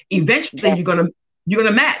there. Eventually, Yeah. you're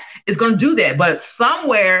gonna match. It's going to do that, but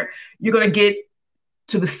somewhere you're going to get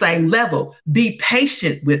to the same level. Be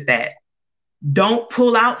patient with that. Don't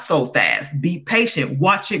pull out so fast. Be patient.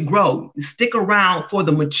 Watch it grow. Stick around for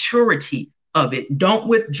the maturity of it. Don't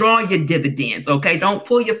withdraw your dividends, okay? Don't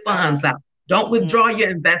pull your funds out. Don't withdraw your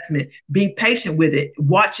investment. Be patient with it.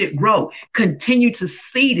 Watch it grow. Continue to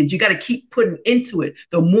seed it. You got to keep putting into it.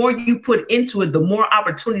 The more you put into it, the more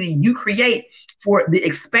opportunity you create for the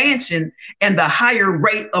expansion and the higher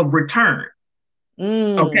rate of return.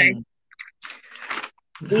 Okay?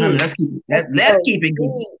 Let's keep it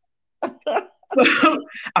going.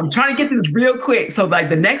 I'm trying to get this real quick. So, like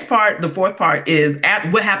the next part, the fourth part is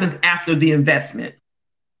what happens after the investment.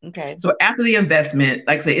 Okay. So after the investment,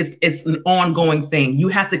 like I say, it's an ongoing thing. You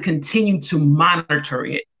have to continue to monitor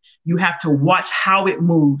it. You have to watch how it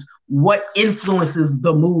moves, what influences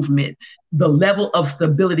the movement, the level of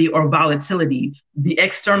stability or volatility, the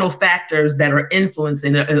external factors that are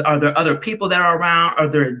influencing it. Are there other people that are around? Are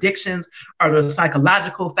there addictions? Are there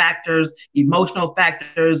psychological factors, emotional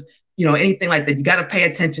factors? Anything like that? You got to pay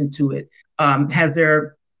attention to it.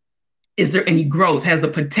 Is there any growth? Has the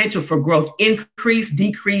potential for growth increased,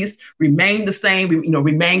 decreased, remain the same,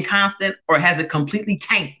 remain constant, or has it completely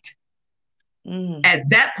tanked? At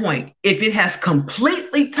that point, if it has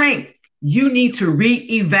completely tanked, you need to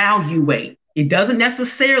reevaluate. It doesn't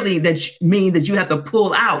necessarily mean that you have to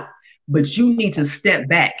pull out, but you need to step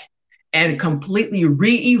back and completely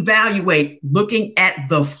reevaluate, looking at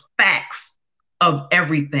the facts of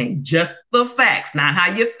everything, just the facts, not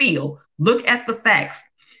how you feel. Look at the facts.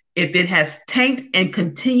 If it has tanked and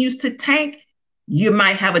continues to tank, you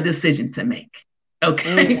might have a decision to make.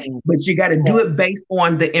 Okay. But you got to do it based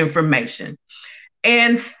on the information.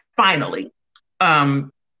 And finally,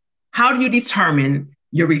 how do you determine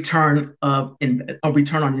your return on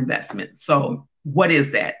investment? So what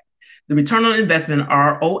is that? The return on investment,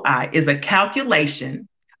 ROI, is a calculation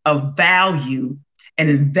of value and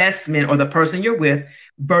investment, or the person you're with,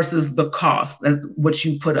 versus the cost. That's what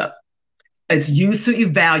you put up. It's used to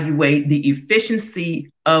evaluate the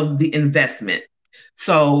efficiency of the investment.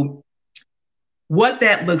 So what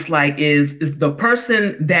that looks like is the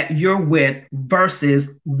person that you're with versus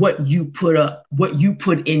what you put up, what you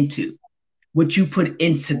put into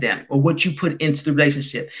them, or what you put into the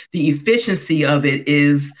relationship. The efficiency of it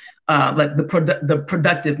is like the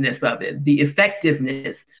productiveness of it, the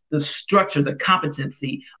effectiveness, the structure, the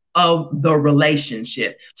competency of the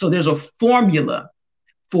relationship. So there's a formula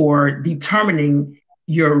for determining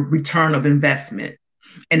your return of investment,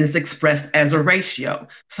 and it's expressed as a ratio.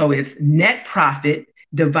 So it's net profit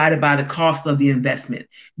divided by the cost of the investment.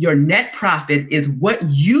 Your net profit is what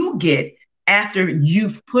you get after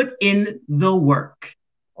you've put in the work.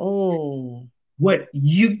 Oh. What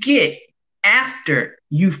you get after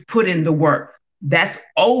you've put in the work. That's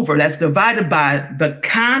divided by the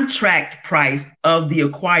contract price of the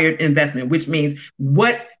acquired investment, which means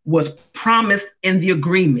what was promised in the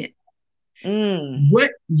agreement. What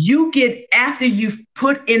you get after you've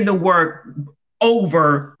put in the work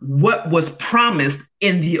over what was promised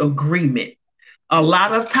in the agreement. A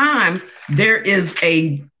lot of times there is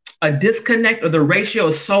a disconnect, or the ratio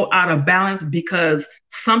is so out of balance because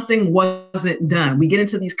something wasn't done. We get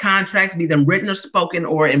into these contracts, be them written or spoken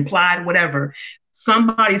or implied, whatever.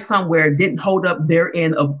 Somebody somewhere didn't hold up their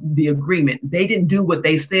end of the agreement. They didn't do what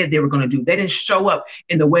they said they were going to do. They didn't show up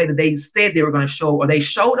in the way that they said they were going to show, or they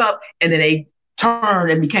showed up and then they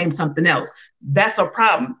turned and became something else. That's a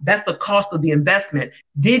problem. That's the cost of the investment.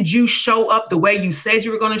 Did you show up the way you said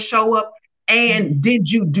you were going to show up? And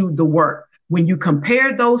did you do the work? When you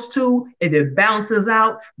compare those two, if it balances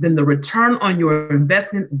out, then the return on your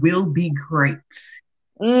investment will be great.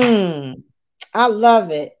 I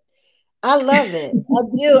love it. I love it. I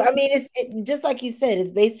do. I mean, it's just like you said,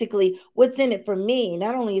 it's basically what's in it for me.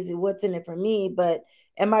 Not only is it what's in it for me, but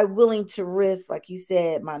am I willing to risk, like you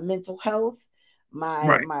said, my mental health,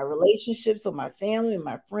 my relationships with my family,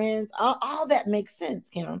 my friends, all that makes sense,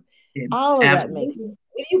 Kim. All of that makes sense.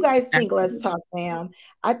 What do you guys think? Let's talk, ma'am.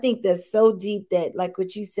 I think that's so deep that, like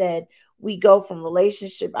what you said, we go from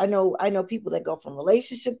relationship. I know people that go from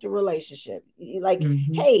relationship to relationship. Like,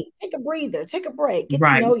 hey, take a breather, take a break, get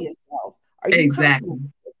to know yourself. Are you comfortable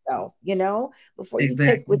with yourself, you know, before you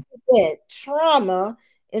take what Exactly. you said, trauma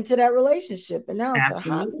into that relationship. And now it's a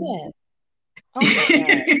hot Absolutely. mess. Oh my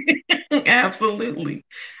God. Absolutely.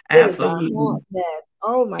 It is a hot Absolutely. mess.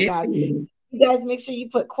 Oh my It gosh. is. You guys make sure you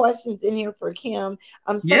put questions in here for Kim.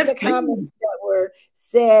 Some of Yes, the comments please. that were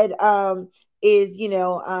said is,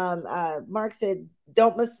 Mark said,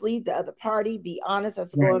 don't mislead the other party. Be honest.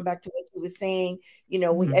 That's going Right. back to what you were saying. You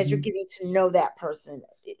know, as you're Hmm. getting to know that person,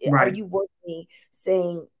 are Right. you working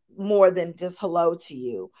saying more than just hello to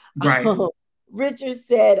you? Right. Richard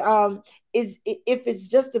said, if it's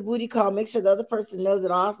just a booty call, make sure the other person knows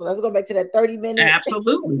it also. Let's go back to that 30-minute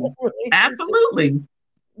Absolutely. relationship. Absolutely.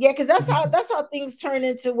 Yeah, because that's how things turn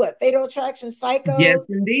into what, fatal attraction, Yes, psychos.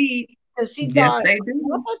 indeed. Because she Yes, thought, they "Well, I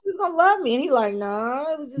do. thought you was gonna love me," and he like,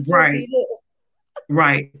 "Nah, it was just supposed to Right. be this."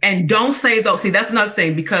 Right. And don't say those. See, that's another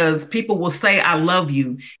thing because people will say, I love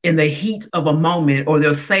you in the heat of a moment, or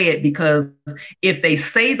they'll say it because if they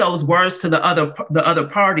say those words to the other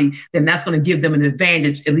party, then that's going to give them an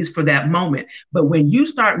advantage, at least for that moment. But when you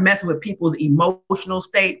start messing with people's emotional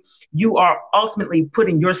state, you are ultimately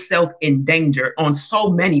putting yourself in danger on so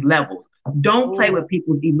many levels. Don't play Ooh. with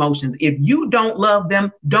people's emotions. If you don't love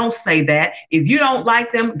them, don't say that. If you don't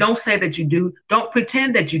like them, don't say that you do. Don't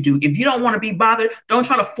pretend that you do. If you don't want to be bothered, don't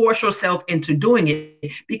try to force yourself into doing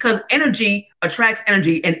it because energy attracts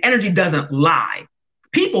energy and energy doesn't lie.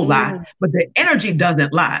 People lie, Mm. but the energy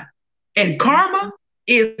doesn't lie. And karma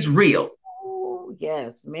is real. Ooh,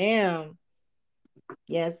 yes, ma'am.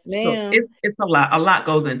 Yes, So ma'am. it's a lot. A lot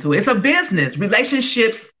goes into it. It's a business.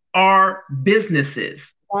 Relationships are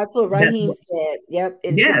businesses. That's what That's Raheem what, said. Yep,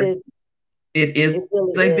 it's a yes, business. it is It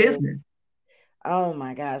really a is. business. Oh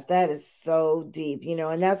my gosh, that is so deep,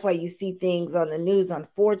 and that's why you see things on the news,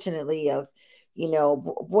 unfortunately, of,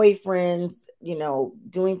 boyfriends,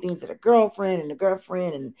 doing things to the girlfriend and the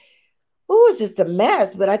girlfriend, and oh, it's just a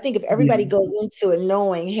mess. But I think if everybody Yeah, goes into it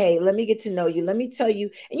knowing, hey, let me get to know you, let me tell you,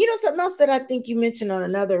 and something else that I think you mentioned on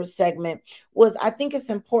another segment was I think it's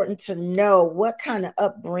important to know what kind of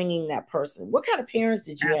upbringing that person, what kind of parents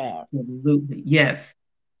did you have? absolutely. Yes,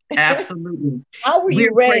 absolutely. How were We're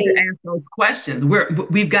you afraid to raised? ask those questions.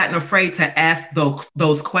 We've gotten afraid to ask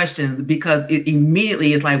those questions because it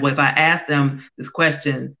immediately is like, well, if I ask them this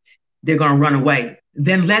question, they're going to run away.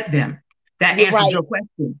 Then let them. That You're answers right, your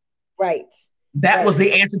question. right, That was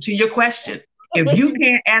right. the answer to your question. If you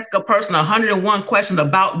can't ask a person 101 questions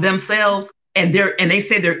about themselves and they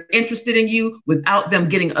say they're interested in you without them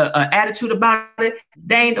getting a attitude about it,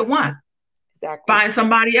 they ain't the one. Exactly. Find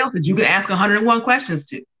somebody else that you can ask 101 questions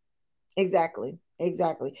to. Exactly.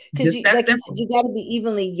 Exactly. Because Just you, that like you said, simple. you got to be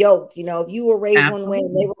evenly yoked. If you were raised one way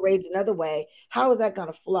and they Absolutely. were raised another way, how is that going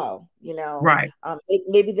to flow? Right.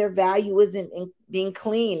 Maybe their value isn't in being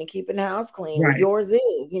clean and keeping the house clean. Well, Right. yours is.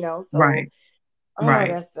 So, Right. oh, Right.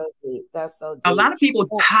 that's so deep. That's so A deep. lot of people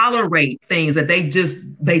tolerate things that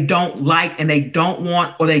they don't like and they don't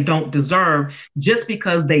want or they don't deserve just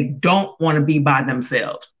because they don't want to be by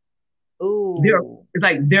themselves. They're Ooh. it's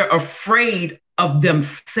like they're afraid of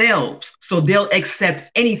themselves, so they'll accept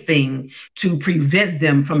anything to prevent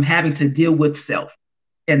them from having to deal with self.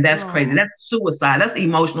 And that's crazy. Oh, That's suicide. That's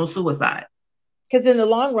emotional suicide. because in the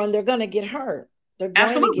long run, they're going to get hurt. They're going to get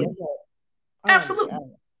Absolutely. hurt. Oh my Absolutely.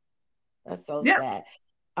 God. That's so Yeah. sad.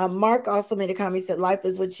 Mark also made a comment. He said, "Life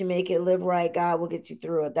is what you make it. Live right. God will get you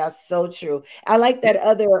through it." That's so true. I like that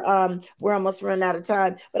other. We're almost running out of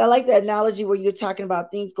time, but I like that analogy where you're talking about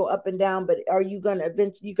things go up and down. But are you going to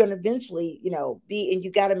eventually? You're going to eventually, be, and you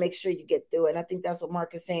got to make sure you get through it. And I think that's what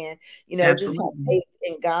Mark is saying. Just have Absolutely. faith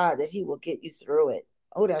in God that He will get you through it.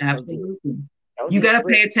 Oh, that's so deep. Absolutely. Don't You just got to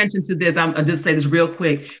rip. pay attention to this. I'll just say this real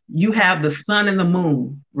quick. You have the sun and the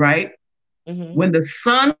moon, right? Mm-hmm. When the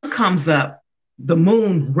sun comes up, the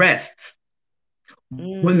moon rests.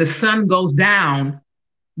 When the Mm, sun goes down,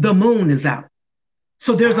 the moon is out.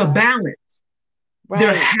 So there's a wow. balance. There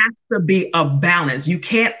Right. has to be a balance. It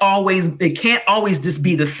can't always just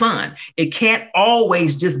be the sun. It can't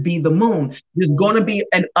always just be the moon. There's going to Mm-hmm. be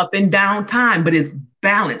an up and down time, but it's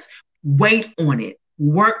balanced. Wait on it.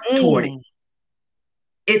 Work toward it. Mm.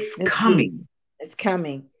 It's It's deep. coming. It's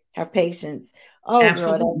coming. Have patience. Oh,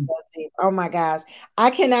 girl, that's Absolutely. so deep. Oh my gosh. I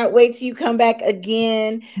cannot wait till you come back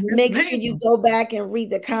again. Yes, Make sure you ma'am. go back and read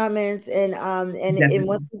the comments, and once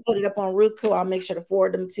Definitely. we put it up on Roku, I'll make sure to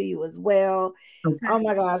forward them to you as well. Oh Okay.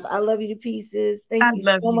 my gosh, I love you to pieces. I Thank you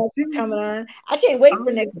love so you much for coming too. on. I can't wait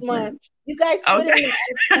for Oh, next month. okay. You guys put in Okay.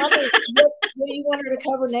 a comment what do you want her to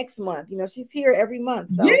cover next month? She's here every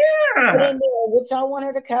month. So put in Yeah. there what y'all want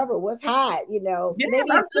her to cover. What's hot? Yeah, Maybe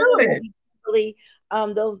let's do it. maybe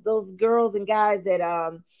those girls and guys that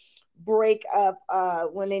break up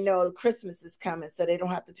when they know Christmas is coming, so they don't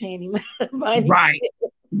have to pay any money. Right.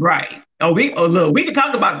 Right. Look, we can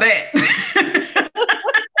talk about that.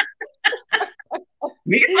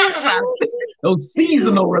 We can talk about those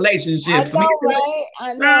seasonal I relationships. know, right?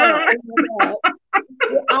 I know. Oh my God.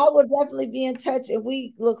 I will definitely be in touch, and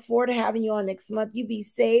we look forward to having you on next month. You be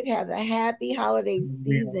safe. Have a happy holiday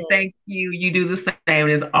season. Thank you. You do the same.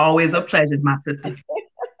 It's always a pleasure, my sister.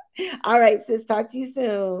 All right, sis. Talk to you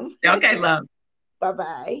soon. Okay, love.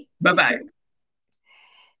 Bye-bye. Bye-bye.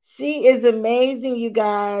 She is amazing, you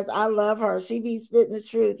guys. I love her. She be spitting the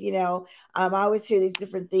truth. I always hear these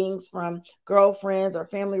different things from girlfriends or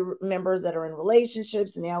family members that are in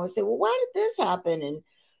relationships, and they always say, "Well, why did this happen?" And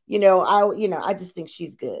I just think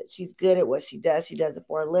she's good. She's good at what she does. She does it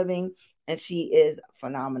for a living, and she is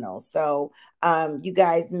phenomenal. So you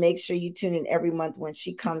guys make sure you tune in every month when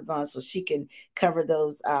she comes on so she can cover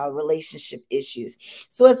those relationship issues.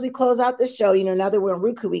 So as we close out the show, now that we're in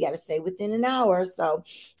Roku, we got to stay within an hour. So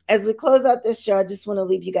as we close out this show, I just want to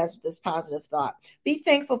leave you guys with this positive thought. Be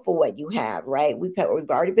thankful for what you have, right? We've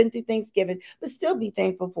already been through Thanksgiving, but still be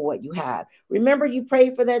thankful for what you have. Remember, you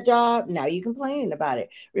prayed for that job. Now you're complaining about it.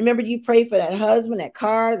 Remember, you prayed for that husband, that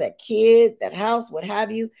car, that kid, that house, what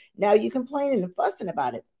have you. Now you're complaining and fussing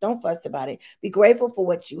about it. Don't fuss about it. Be grateful for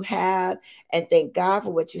what you have and thank God for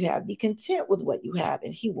what you have. Be content with what you have,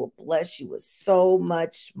 and He will bless you with so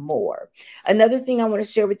much more. Another thing I want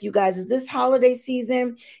to share with you guys is this holiday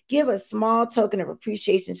season, give a small token of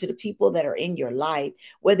appreciation to the people that are in your life,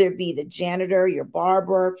 whether it be the janitor, your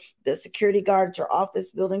barber, the security guard at your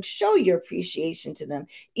office building. Show your appreciation to them,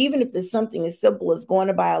 even if it's something as simple as going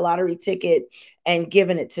to buy a lottery ticket and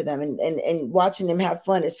giving it to them and watching them have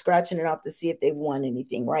fun and scratching it off to see if they've won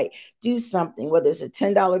anything, right? Do something, whether it's a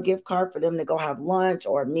 $10 gift card for them to go have lunch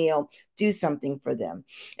or a meal. Do something for them.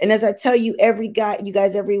 And as I tell you, you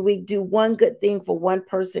guys every week, do one good thing for one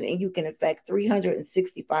person and you can affect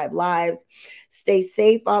 365 lives. Stay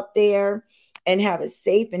safe out there and have a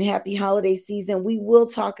safe and happy holiday season. We will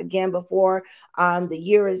talk again before the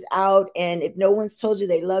year is out. And if no one's told you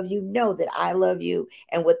they love you, know that I love you.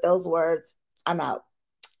 And with those words, I'm out.